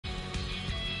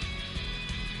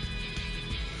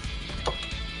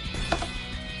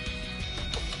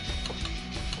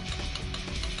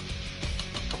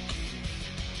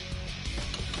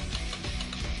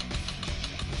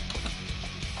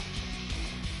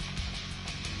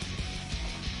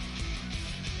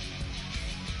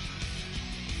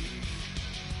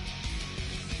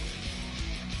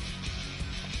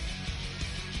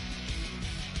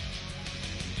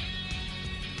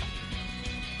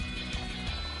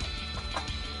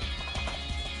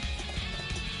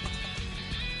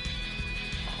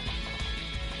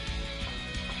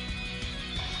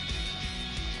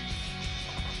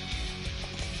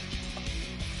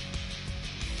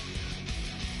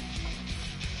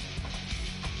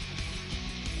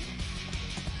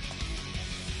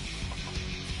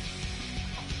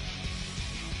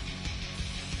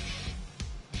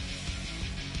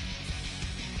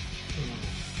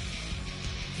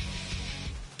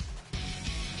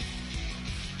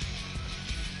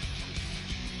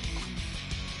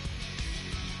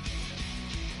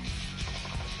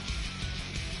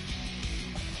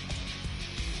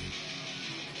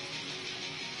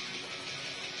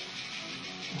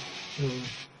Hey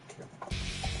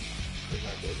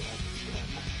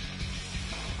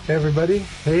everybody.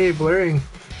 Hey Blurring.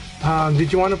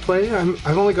 Did you want to play?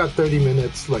 I've only got 30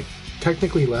 minutes, like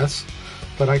technically less,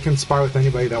 but I can spar with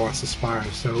anybody that wants to spar.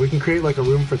 So we can create like a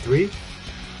room for 3.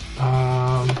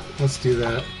 Let's do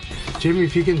that. Jimmy,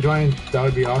 if you can join, that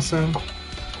would be awesome.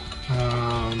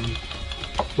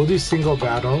 We'll do single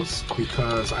battles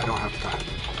because I don't have time.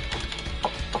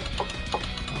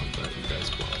 I'll let you guys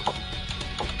go.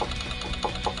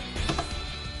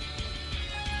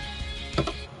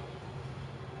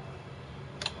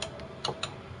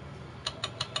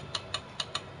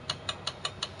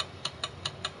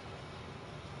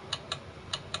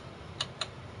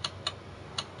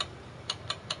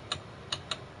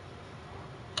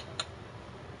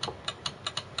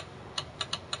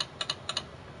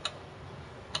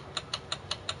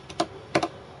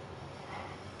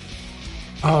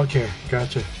 Oh, okay,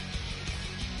 gotcha.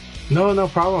 No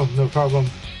problem, no problem.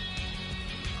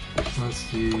 Let's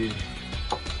see.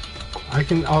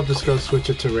 I'll just go switch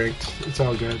it to ranked. It's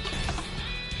all good.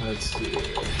 Let's see.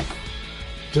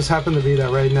 Just happened to be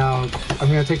that right now, I'm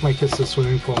gonna take my kids to the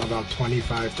swimming pool in about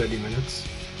 25-30 minutes.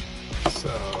 So,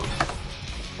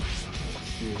 let's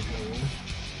see here.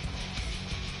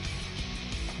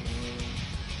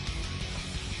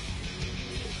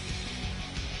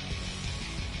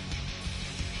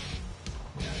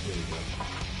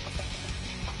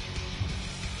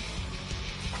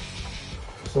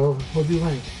 So, what do you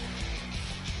like?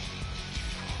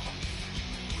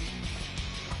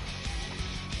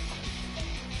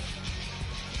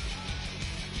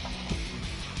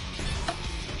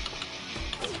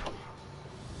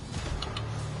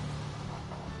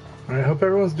 I hope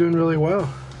everyone's doing really well.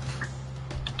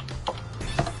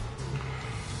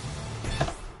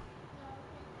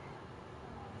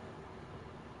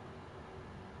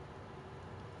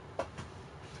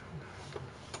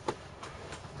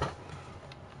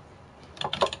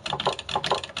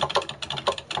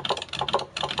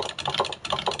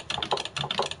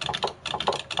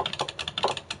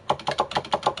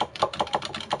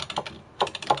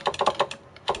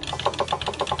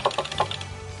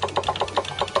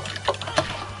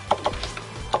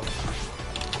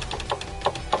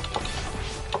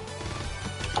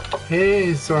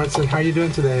 Hey Sorensen, how you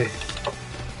doing today?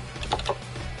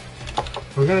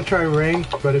 We're gonna try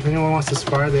ranked, but if anyone wants to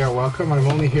spar, they are welcome. I'm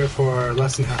only here for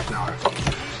less than half an hour.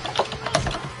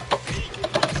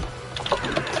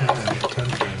 10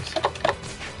 frames.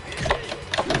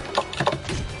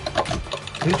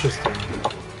 Interesting.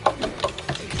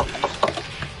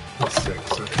 That's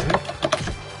 6, okay.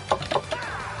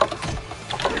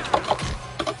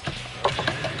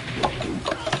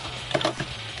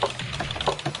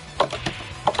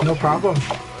 No problem.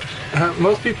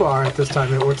 Most people are at this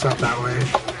time. It works out that way.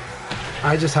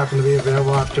 I just happen to be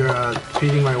available after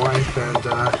feeding my wife and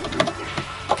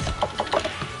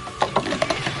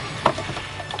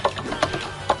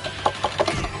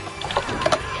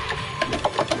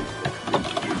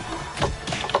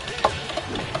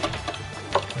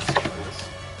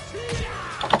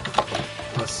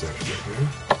plus 6 okay.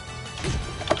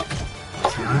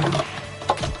 Plus 9.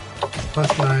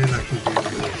 Plus 9 I can do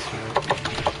this, right?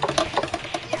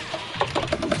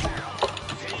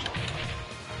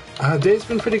 Day's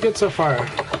been pretty good so far.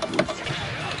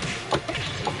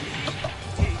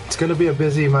 It's gonna be a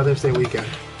busy Mother's Day weekend,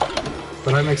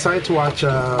 but I'm excited to watch.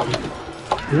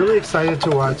 Really excited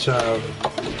to watch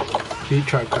Beat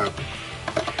Tribe Cup.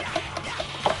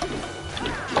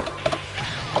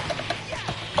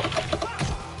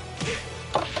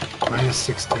 Minus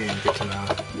 16, good to know.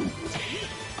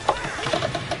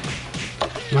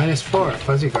 Minus 4,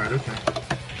 fuzzy guard. Okay.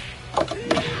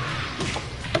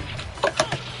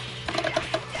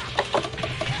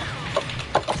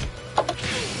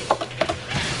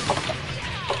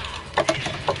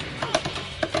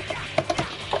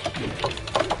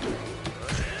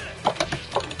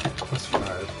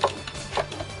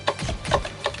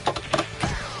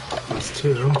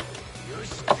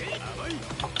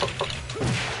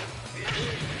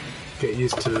 Get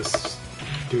used to this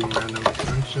doing random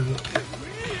function.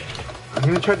 I'm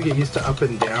gonna try to get used to up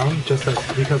and down, just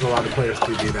because a lot of players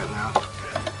do that now,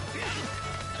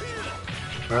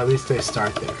 or at least they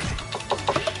start there.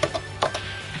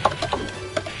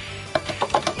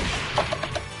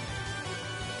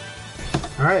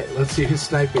 All right, let's see who's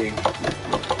sniping.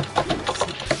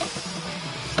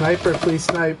 Sniper, please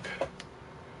snipe.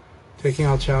 Taking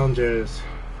all challengers.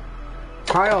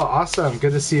 Kyle, awesome.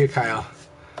 Good to see you, Kyle.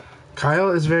 Kyle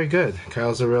is very good.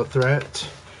 Kyle's a real threat,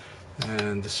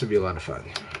 and this should be a lot of fun.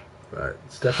 But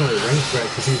it's definitely a rank threat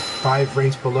because he's 5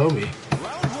 ranks below me.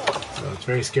 So it's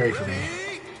very scary for me.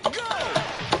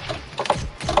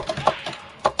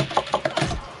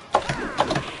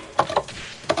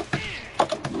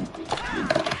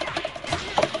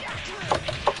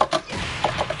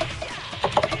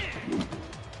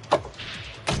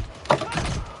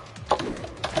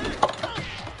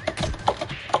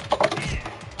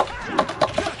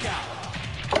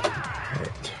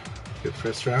 Good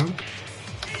first round.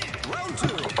 Round 2.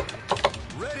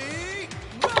 Ready,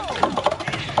 go!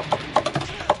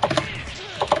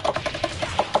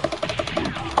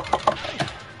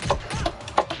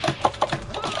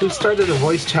 Who started a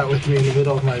voice chat with me in the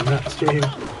middle of my stream?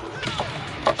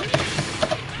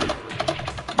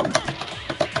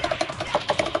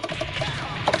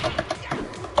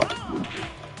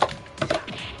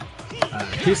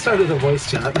 Who started a voice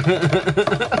chat?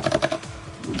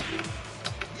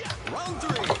 Round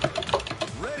 3.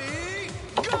 Ready,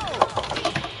 go!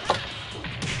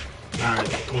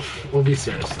 Alright, we'll be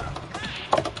serious now.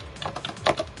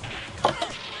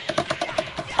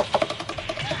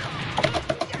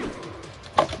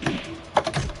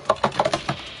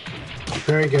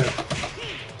 Very good.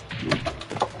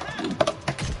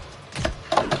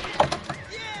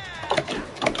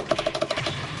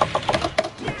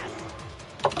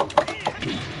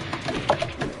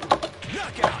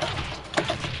 Knockout.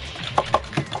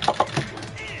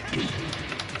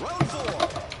 Round 4.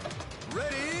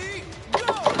 Ready, go!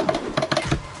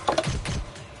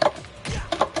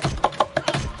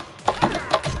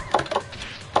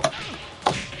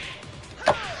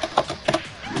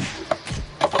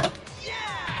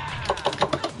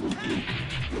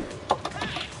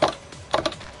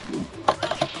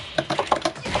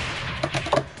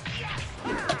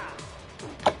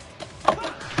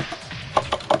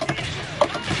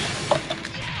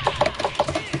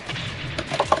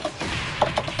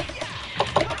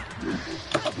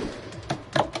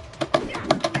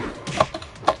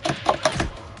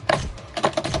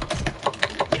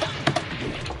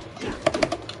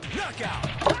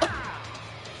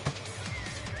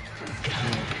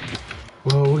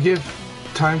 Well, we'll give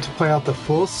time to play out the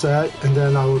full set, and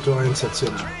then I will join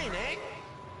Setsuna.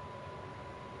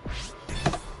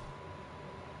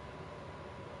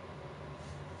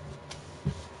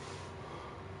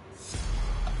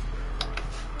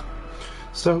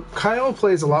 So Kyle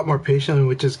plays a lot more patiently,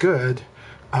 which is good.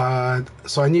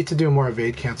 So I need to do more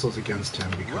evade cancels against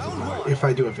him because of more, if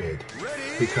I do evade,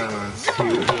 because he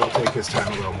will take his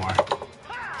time a little more.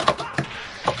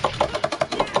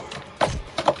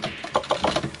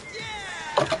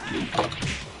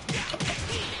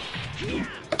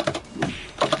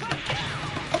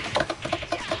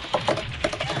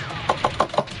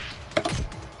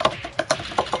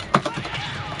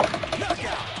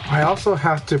 I also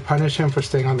have to punish him for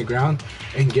staying on the ground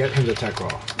and get him to tech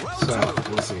roll. So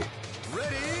we'll see.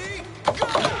 Ready, go!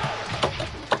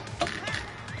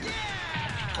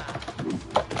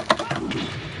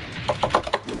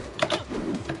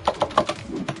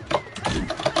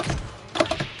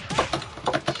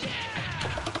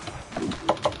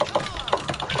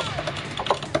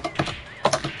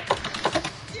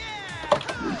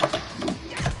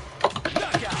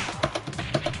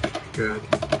 Good.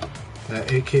 That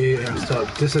AK has still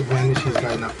a disadvantage, he's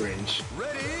got enough range.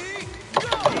 Ready, go!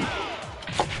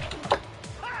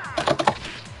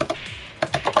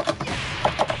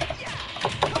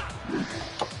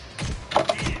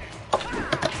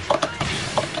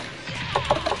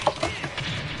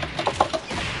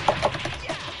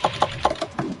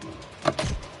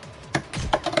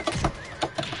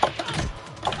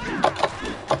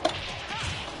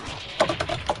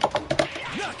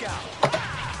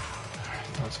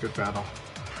 That was a good battle.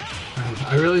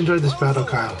 I really enjoyed this battle,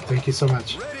 Kyle. Thank you so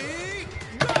much. Ready,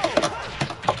 go!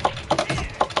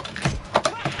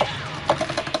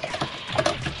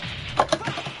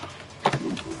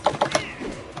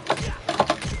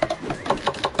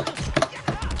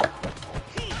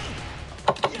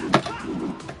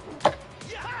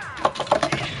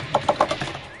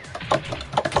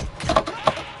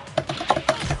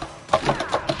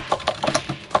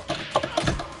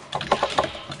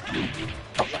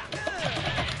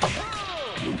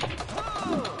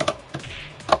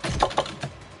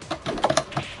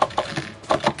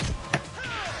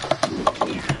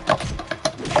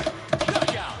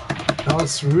 That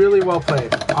was really well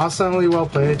played. Awesomely well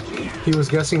played. He was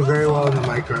guessing very well in the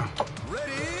micro.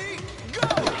 Ready, go!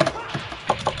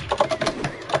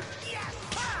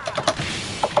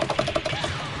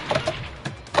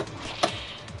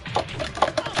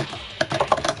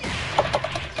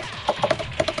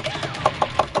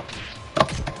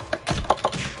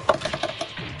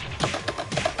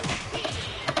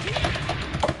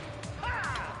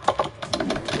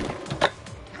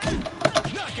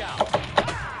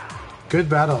 Good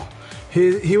battle.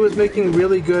 He was making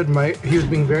really good. He was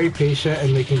being very patient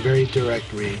and making very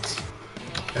direct reads.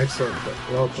 Excellent.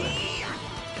 Well played.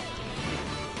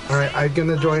 All right, I'm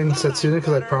gonna join Setsuna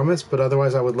because I promised, but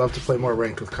otherwise I would love to play more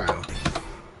ranked with Kyle.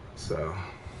 So.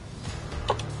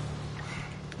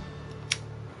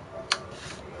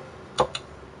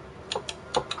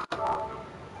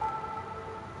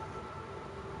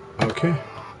 Okay.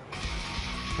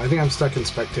 I think I'm stuck in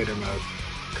spectator mode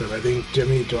because I think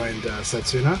Jimmy joined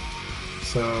Setsuna,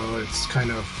 so it's kind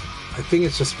of. I think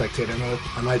it's just spectator mode.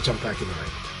 I might jump back into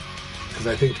ranked because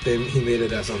I think he made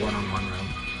it as a one-on-one round.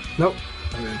 Nope,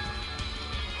 I'm in.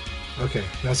 Okay,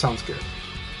 that sounds good.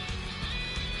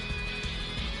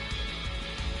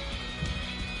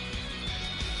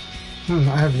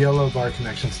 I have yellow bar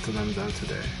connections to them though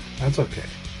today. That's okay.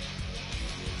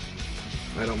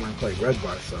 I don't mind playing red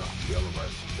bar, so yellow bar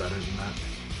is better than that.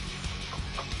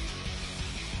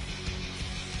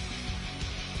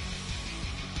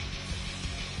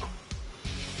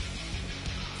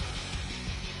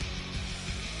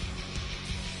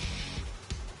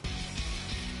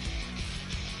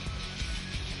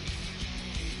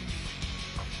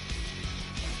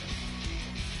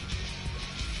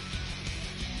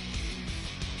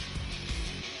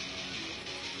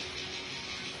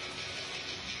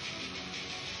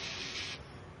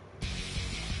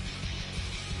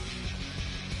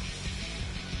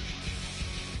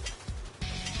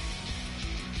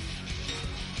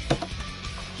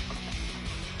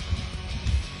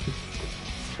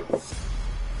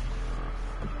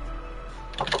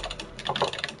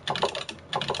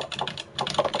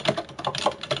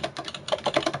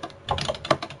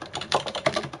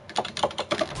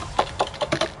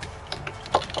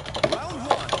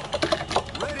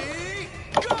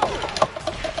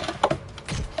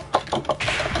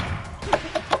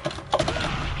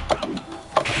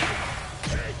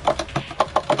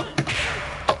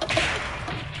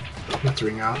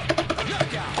 Ring out.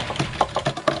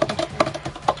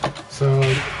 So,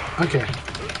 okay.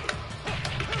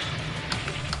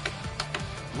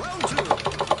 Round 2.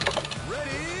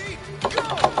 Ready,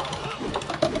 go!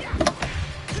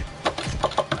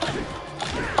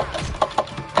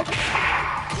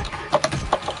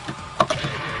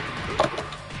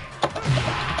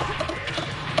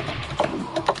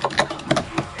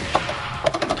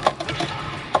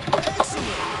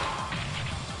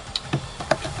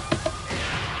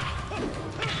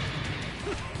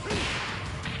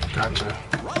 Gotcha.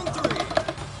 Round 3.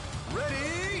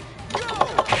 Ready, go!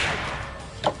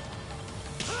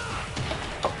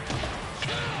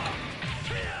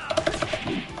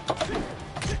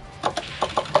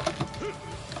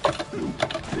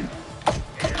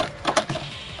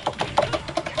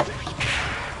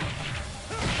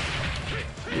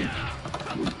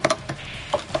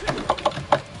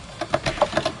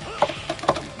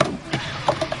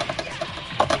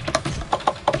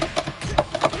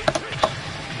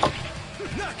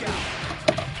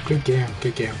 Good game,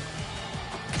 good game.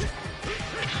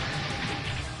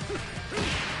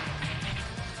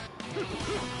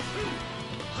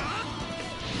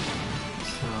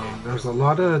 So there's a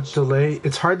lot of delay.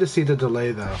 It's hard to see the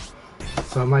delay though.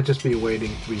 So it might just be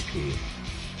waiting 3P.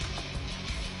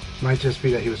 Might just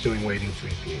be that he was doing waiting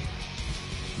 3P.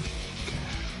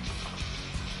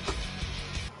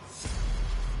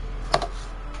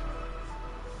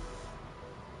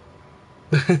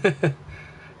 Okay.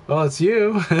 Well, it's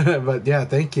you, but yeah,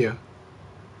 thank you.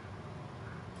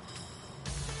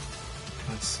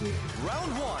 Let's see.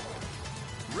 Round 1.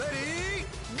 Ready,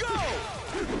 go!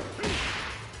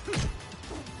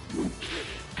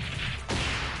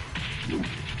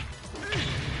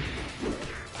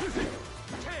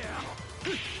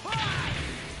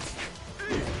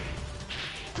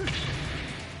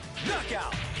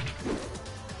 Knockout!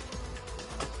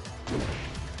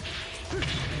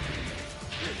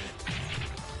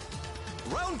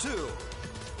 Round 2.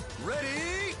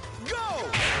 Ready, go!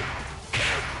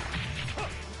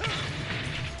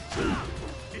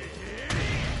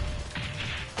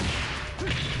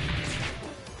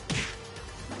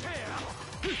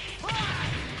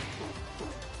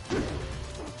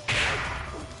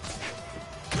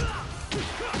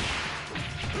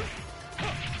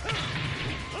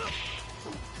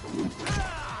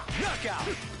 Knockout!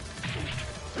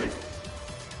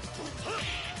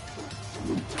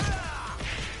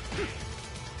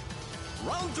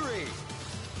 Round 3.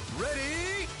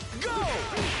 Ready, go!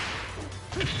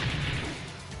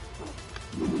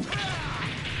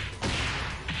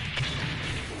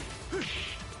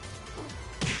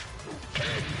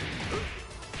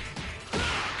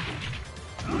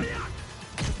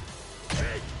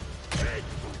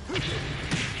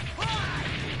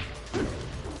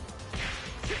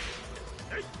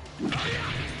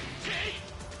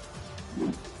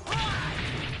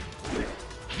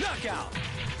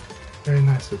 Very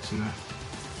nice, Setsuna.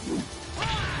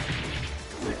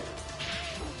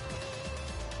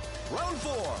 Round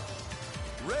 4.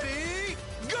 Ready,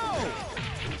 go!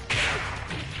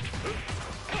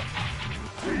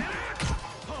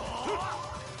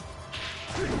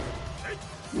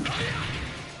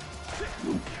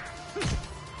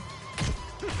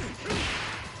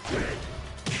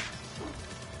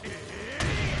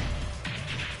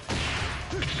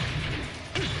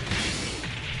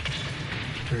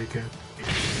 Very good.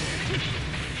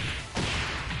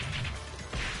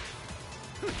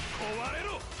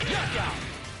 Knockout!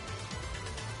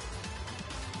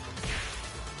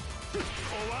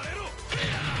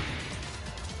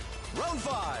 Round 5.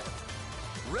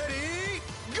 Ready,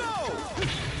 go!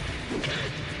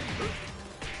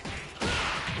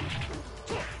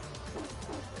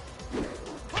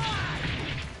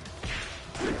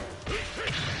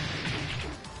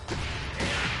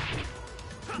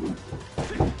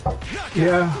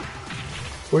 Yeah.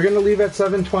 We're gonna leave at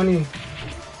 7:20. い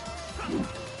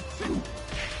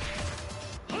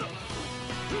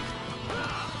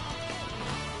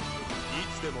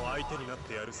つでも相手になっ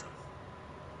てやるさ。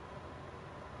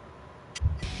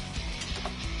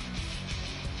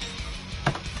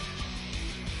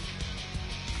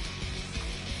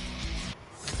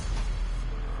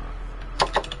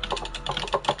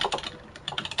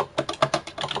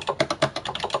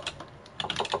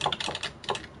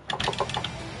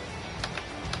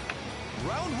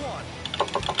Round 1.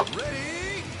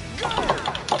 Ready, go!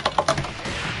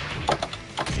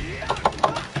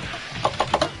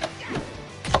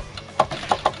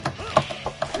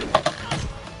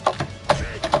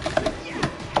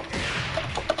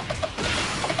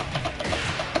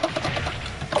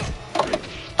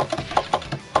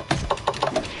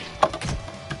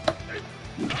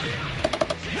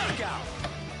 Knockout!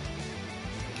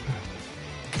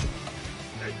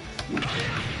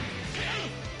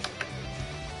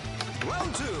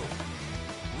 Round 2.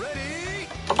 Ready,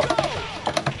 go!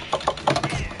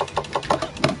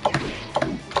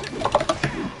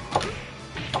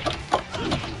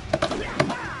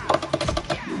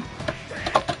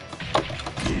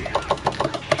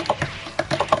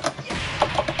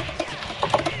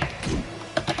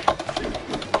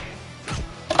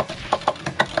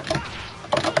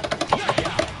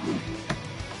 Knockout!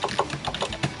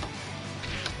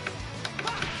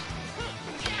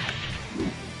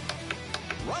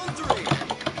 Round 3.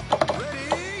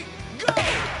 Ready, go!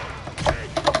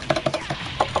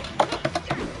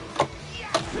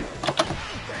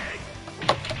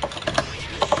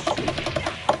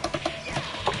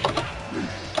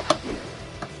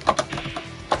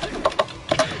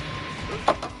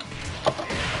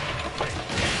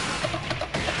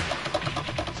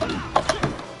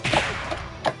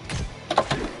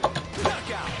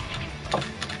 Knockout!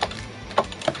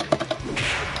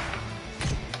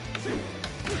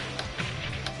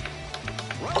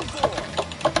 Round 4.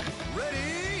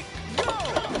 Ready, go!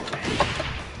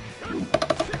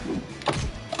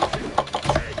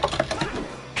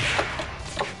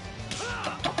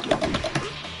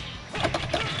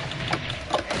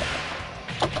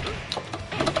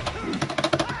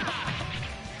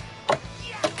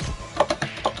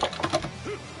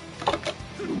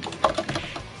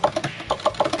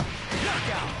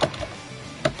 Knockout!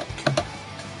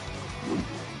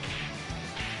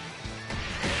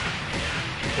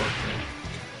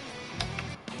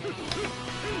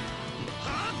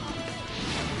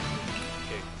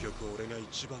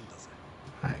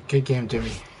 Alright, good game,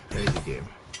 Jimmy. Very good game.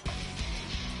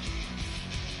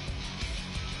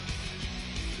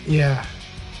 Yeah.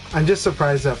 I'm just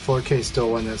surprised that 4K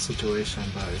still won that situation,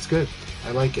 but it's good.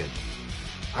 I like it.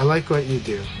 I like what you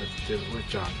do with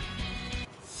John.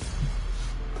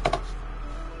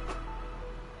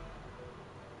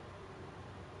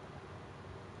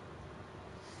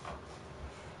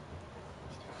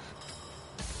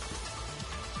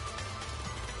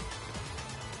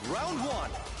 Round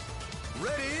 1.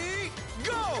 Ready,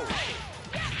 go!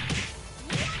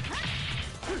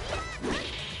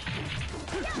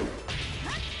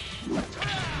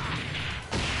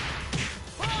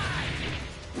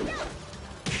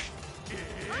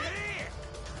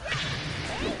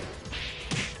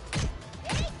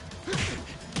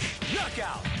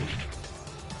 Knockout!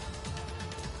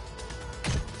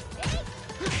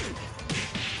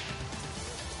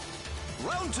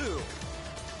 Round 2.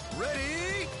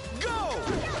 Ready, go!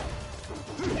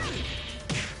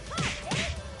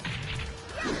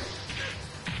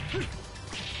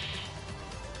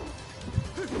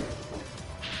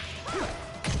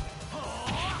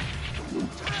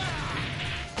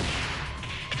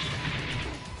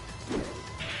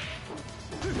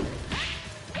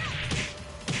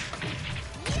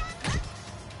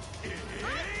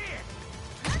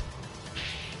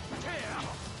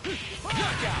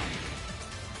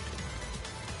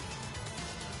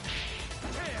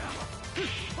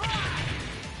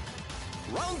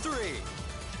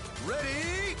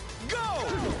 Ready, go!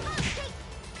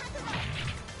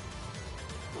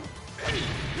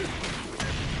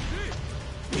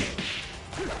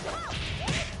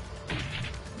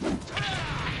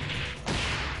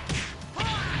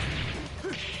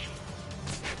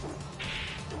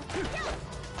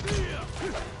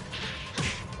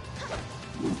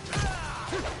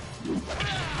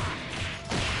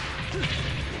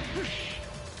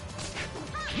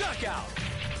 Knockout!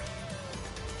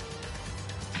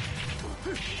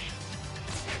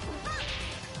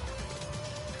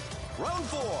 Round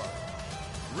 4.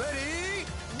 Ready,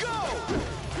 go!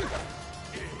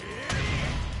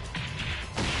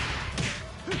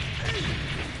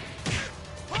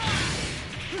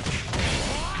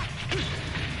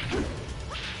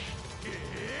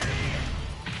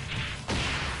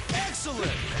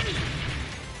 Excellent!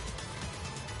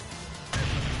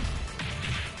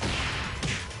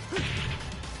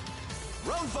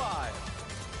 Round 5.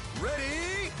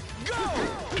 Ready, go!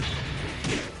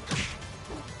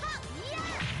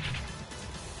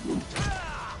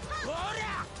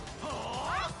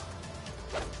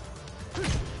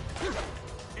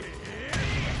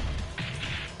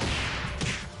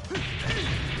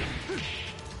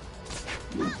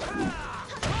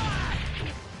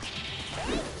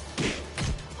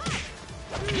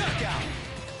 Knockout!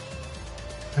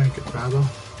 Very good battle.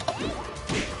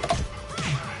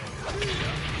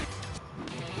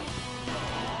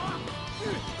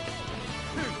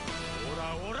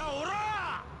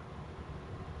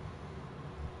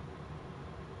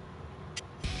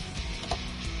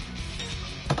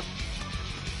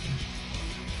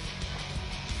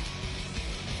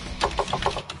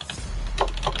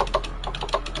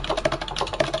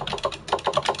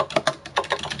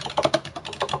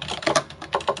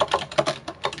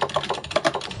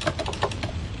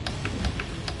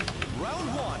 Round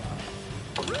 1.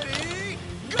 Ready,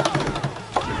 go!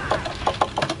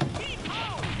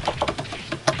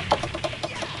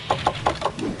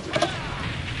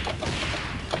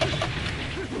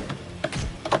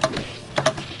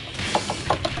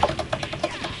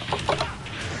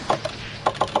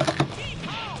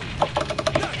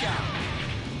 Knockout!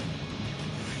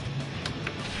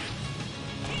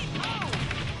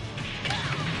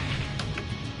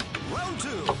 Round 2.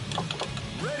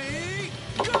 Ready,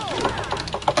 go!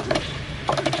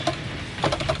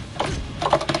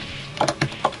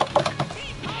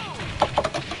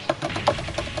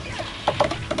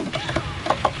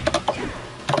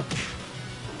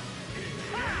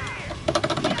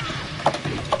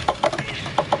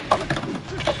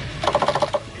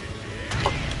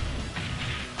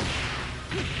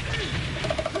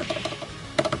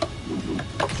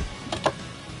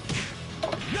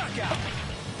 Knockout!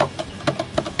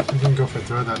 I didn't go for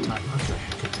throw that time. Okay,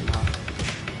 good to know.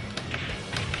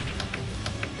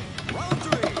 Round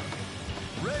 3.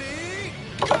 Ready,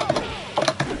 go!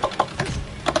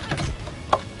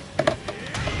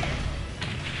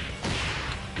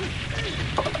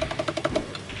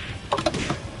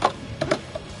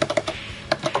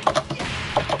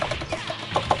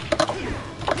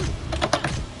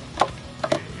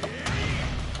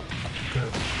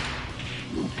 Good.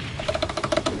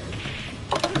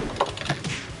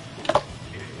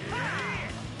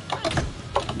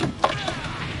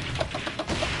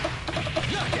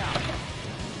 Knockout!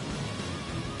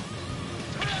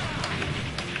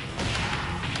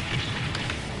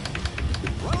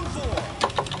 Round 4.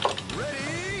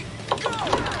 Ready, go!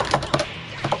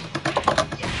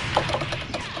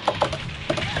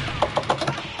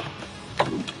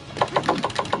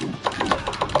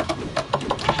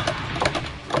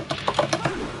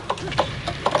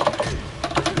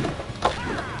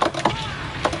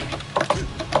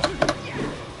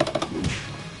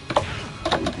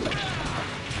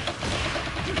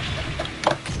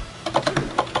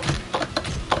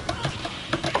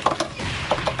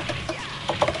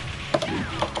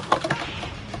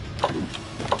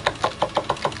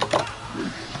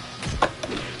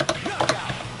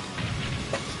 Knockout!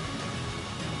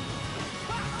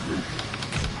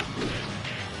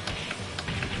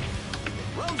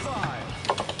 Round 5.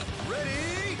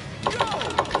 Ready, go!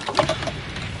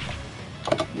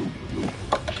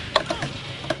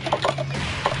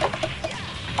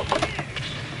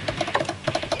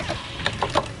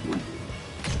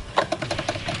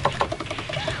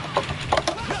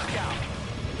 Knockout!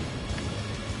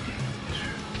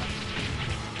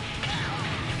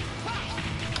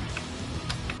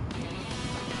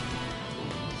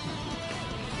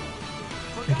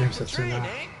 Good game, Setsuna.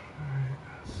 Alright,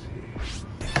 let's see.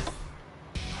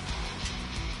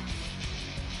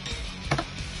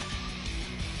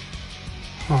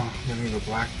 Huh, I'm getting the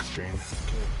black screen.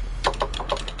 Okay.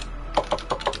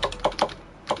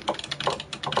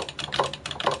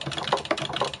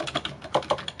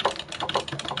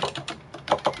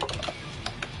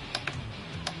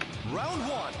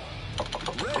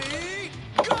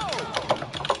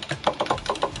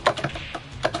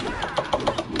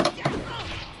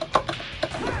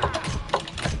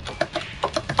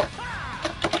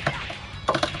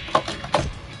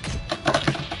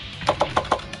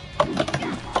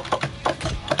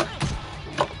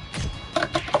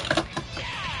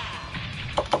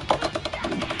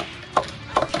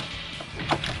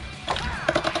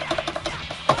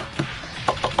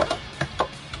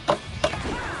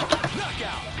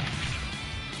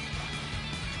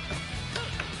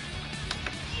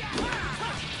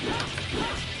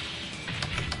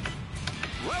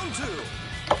 Round two.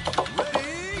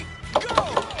 Ready, go!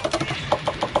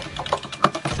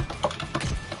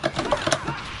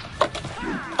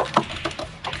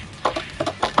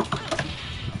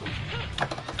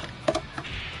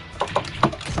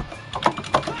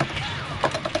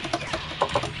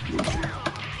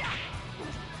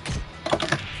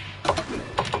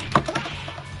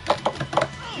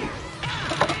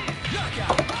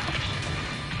 Knockout.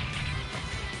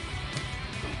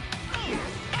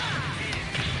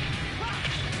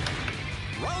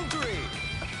 Round three.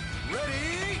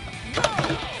 Ready, go!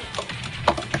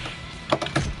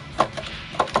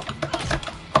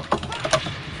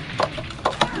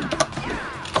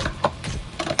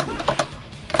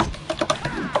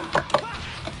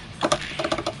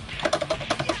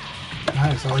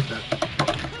 Nice, I like that.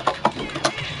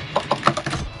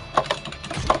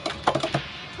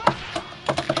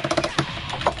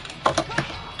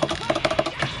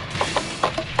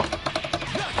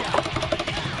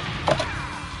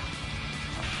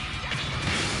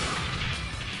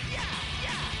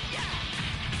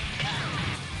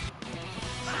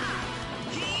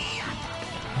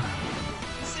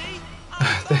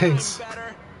 Thanks.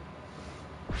 Better.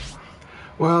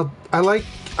 Well, I like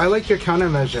your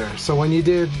countermeasure. So when you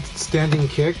did standing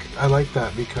kick, I like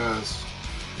that because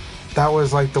that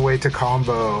was like the way to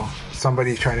combo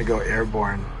somebody trying to go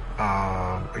airborne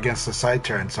against the side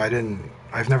turn. So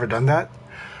I've never done that,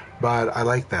 but I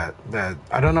like that. That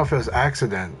I don't know if it was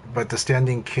accident, but the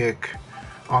standing kick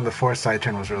on the fourth side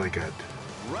turn was really good.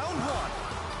 Round one.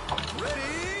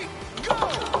 Ready, go!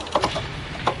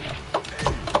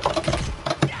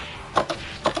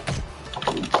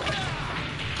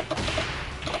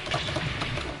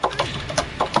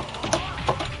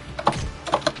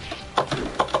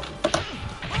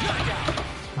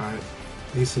 All right,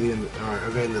 these are the all right.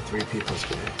 We're in the 3P plus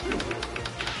K.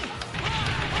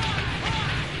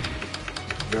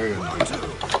 Very annoying, Round two.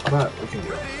 but we can do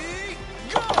it. Ready,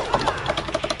 go!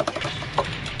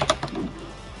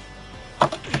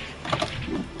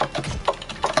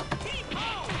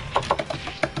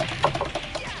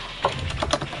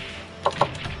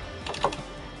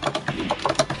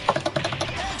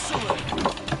 Excellent.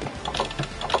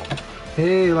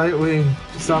 Hey, Lightwing,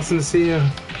 it's awesome to see you.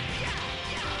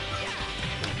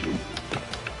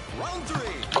 Round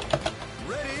three.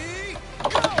 Ready,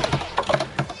 go!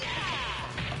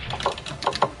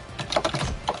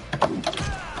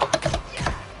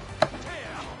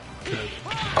 Good.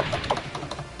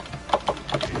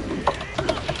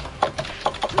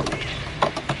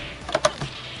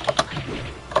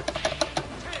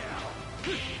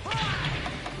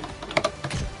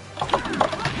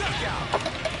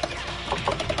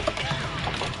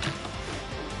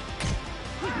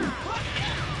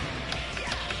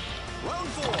 Round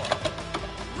four.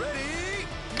 Ready,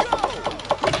 go!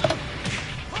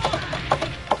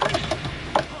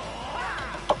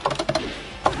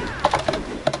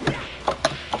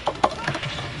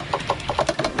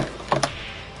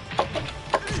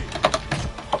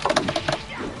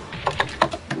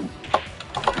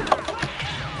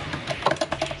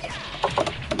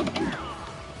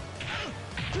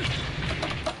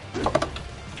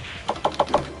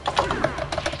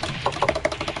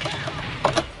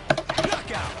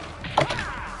 Knockout.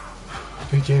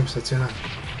 Good game, Setsuna.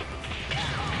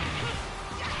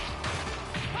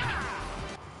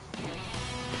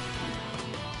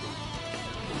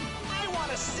 I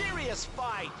want a serious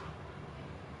fight.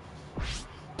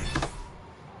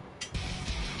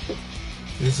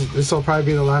 This will probably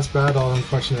be the last battle,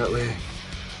 unfortunately.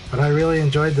 But I really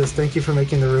enjoyed this. Thank you for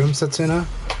making the room, Setsuna.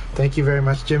 Thank you very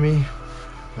much, Jimmy.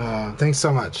 Thanks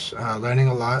so much. Learning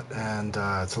a lot, and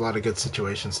it's a lot of good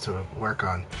situations to work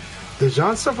on. The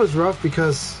Jean stuff was rough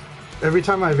because every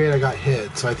time I evade, I got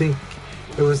hit. So I think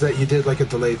it was that you did like a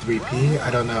delayed 3P.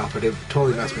 I don't know, but it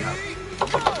totally messed me up.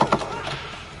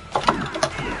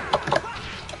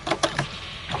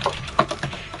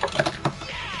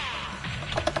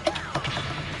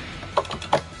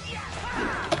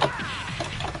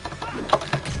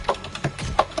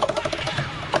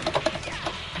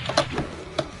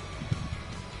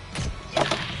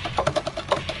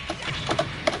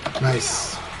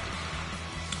 Nice.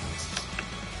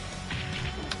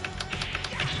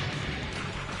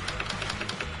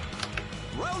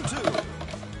 Round two.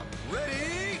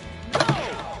 Ready, go!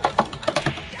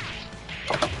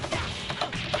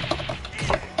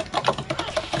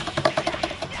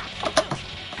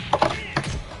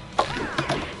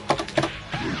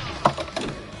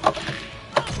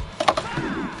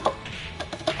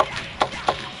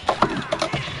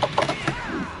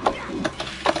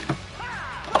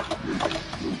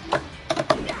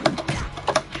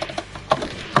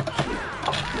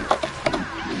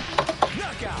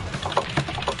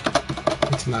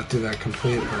 to not do that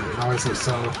complete, but it always looks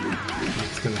so like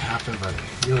it's going to happen, but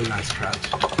really nice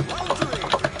scratch. Round 3.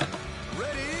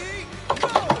 Ready, go!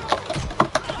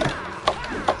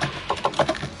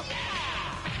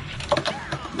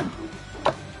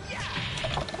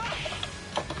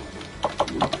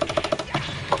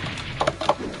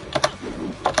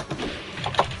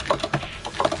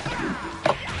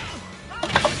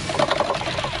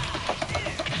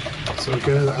 So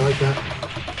good, I like that.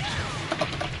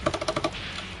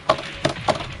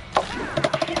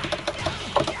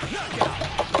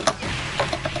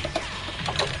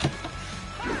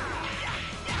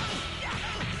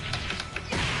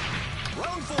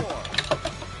 Round 4.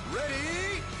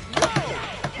 Ready, go!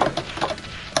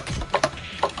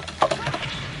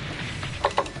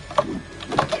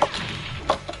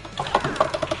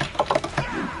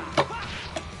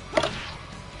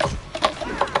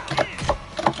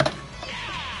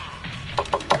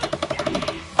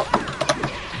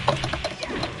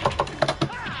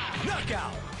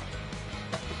 Knockout.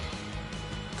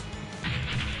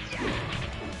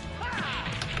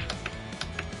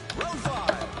 Round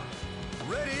 5.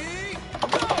 Ready,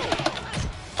 go!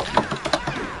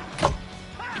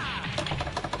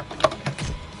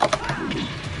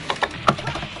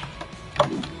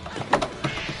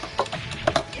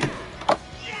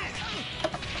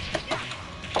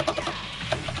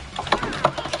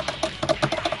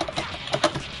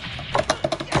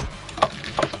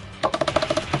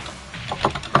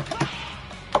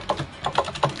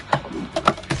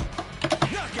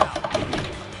 Knockout.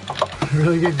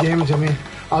 Really good game, Jimmy.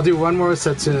 I'll do one more with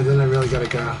Setsuna, then I really gotta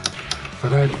go.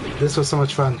 But this was so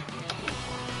much fun.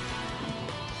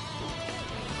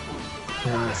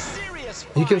 Yeah. Serious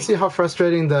You can fight. see how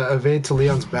frustrating the evade to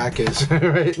Leon's back is,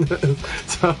 right?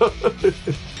 So,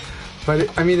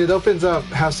 but I mean, it opens up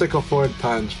half cycle forward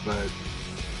punch,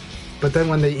 but then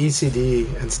when they ECD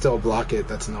and still block it,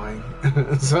 that's annoying.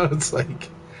 So it's like,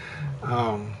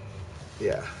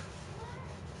 yeah.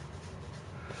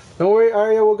 Don't worry,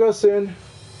 Arya, we'll go soon.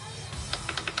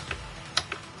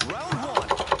 Round 1.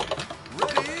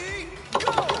 Ready,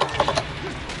 go!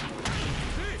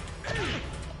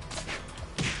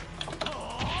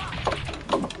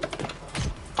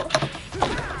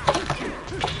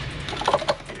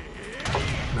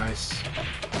 Nice.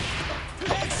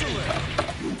 Excellent.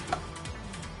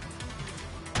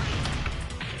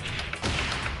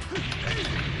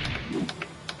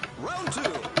 Round 2.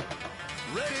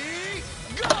 Ready,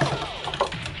 go!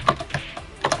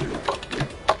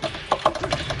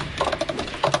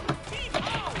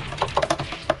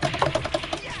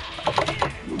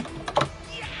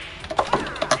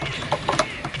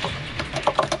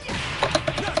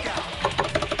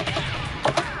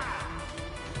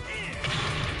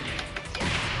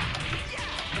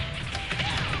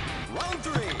 Round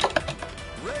 3.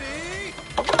 Ready,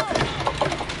 go!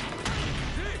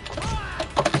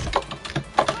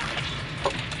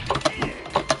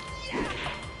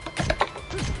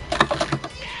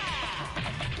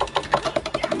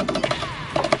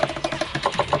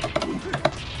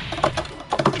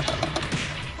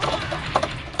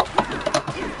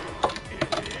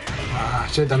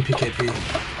 Should have done PKP.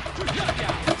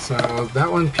 So that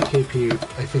one PKP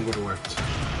I think would have worked.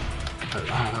 But,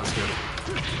 that was good.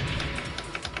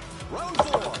 Round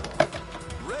 4.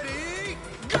 Ready,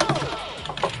 go!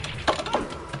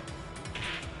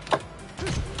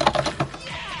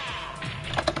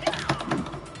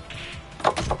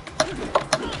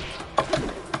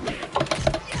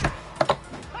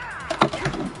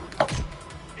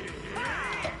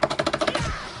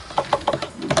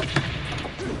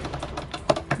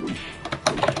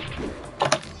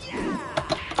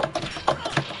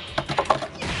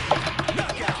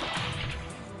 Knockout.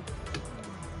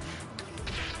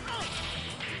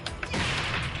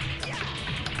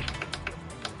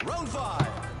 Round 5.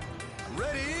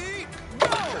 Ready, go!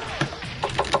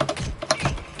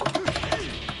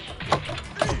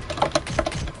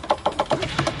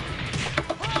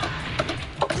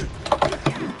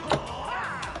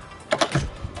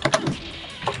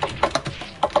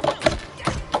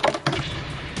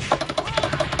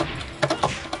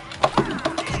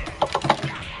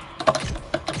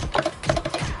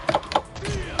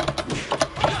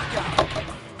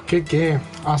 Good game.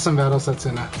 Awesome battle,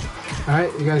 Setsuna.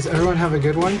 Alright, you guys, everyone have a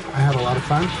good one. I had a lot of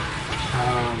fun.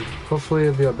 Hopefully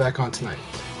you'll be back on tonight.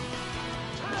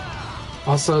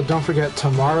 Also, don't forget,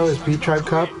 tomorrow is Beat Tribe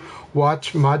Cup.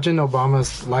 Watch Majin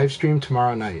Obama's live stream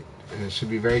tomorrow night. And it should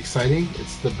be very exciting.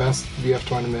 It's the best VF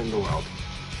tournament in the world.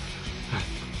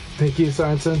 Thank you,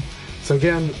 Sorensen. So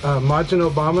again, Majin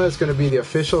Obama is going to be the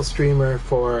official streamer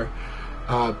for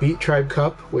Beat Tribe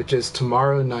Cup, which is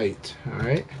tomorrow night. All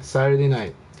right, Saturday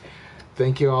night.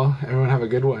 Thank you all. Everyone have a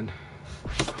good one.